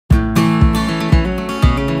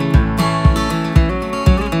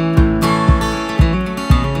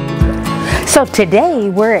So today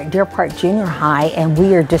we're at Deer Park Junior High and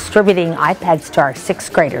we are distributing iPads to our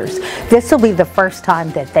 6th graders. This will be the first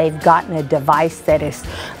time that they've gotten a device that is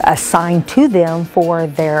assigned to them for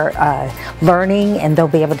their learning, and they'll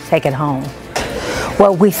be able to take it home.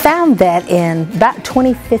 Well, we found that in about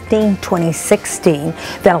 2015, 2016,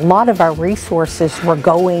 that a lot of our resources were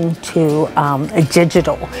going to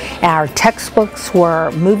digital. Our textbooks were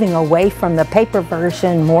moving away from the paper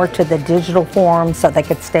version more to the digital form so they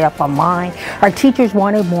could stay up online. Our teachers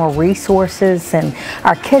wanted more resources, and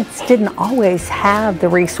our kids didn't always have the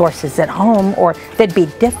resources at home, or they'd be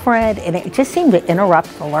different, and it just seemed to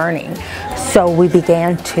interrupt the learning. So we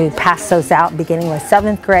began to pass those out beginning with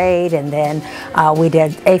 7th grade, and then we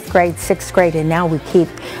did 8th grade, 6th grade, and now we keep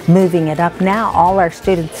moving it up. Now all our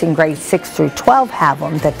students in grades 6 through 12 have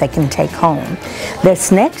them that they can take home. This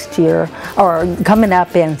next year, or coming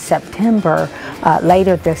up in September,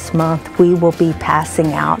 later this month, we will be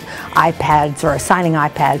passing out iPads or assigning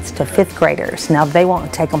iPads to 5th graders. Now they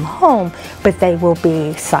won't take them home, but they will be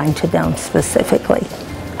assigned to them specifically.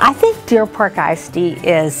 I think Deer Park ISD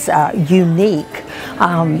is unique,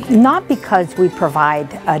 not because we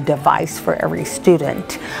provide a device for every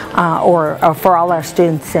student or for all our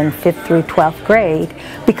students in 5th through 12th grade,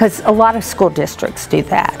 because a lot of school districts do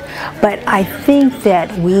that. But I think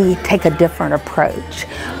that we take a different approach.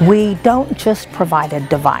 We don't just provide a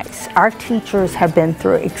device. Our teachers have been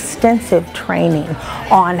through extensive training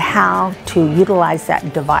on how to utilize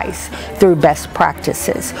that device through best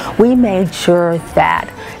practices. We made sure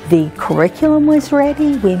that the curriculum was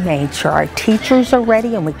ready. We made sure our teachers are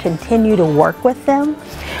ready, and we continue to work with them.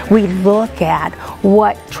 We look at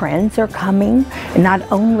what trends are coming, not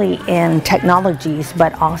only in technologies,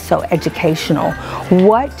 but also educational.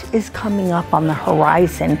 What is coming up on the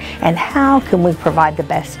horizon, and how can we provide the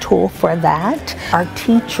best tool for that? Our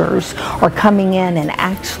teachers are coming in and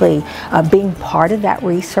actually being part of that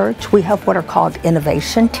research. We have what are called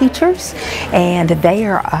innovation teachers, and they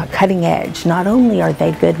are cutting edge. Not only are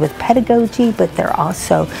they good with pedagogy, but they're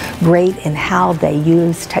also great in how they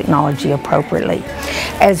use technology appropriately.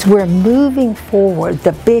 As we're moving forward,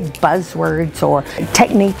 the big buzzwords or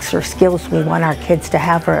techniques or skills we want our kids to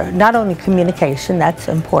have are not only communication, that's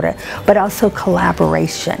important, but also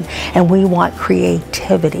collaboration, and we want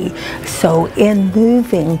creativity. So in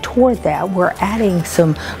moving toward that, we're adding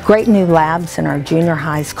some great new labs in our junior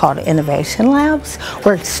highs called innovation labs,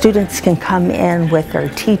 where students can come in with their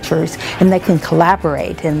teachers and they can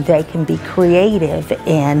collaborate, and they can be creative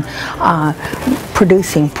in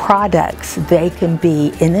producing products. They can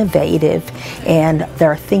be innovative in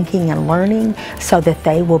their thinking and learning so that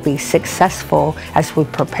they will be successful as we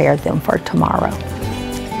prepare them for tomorrow.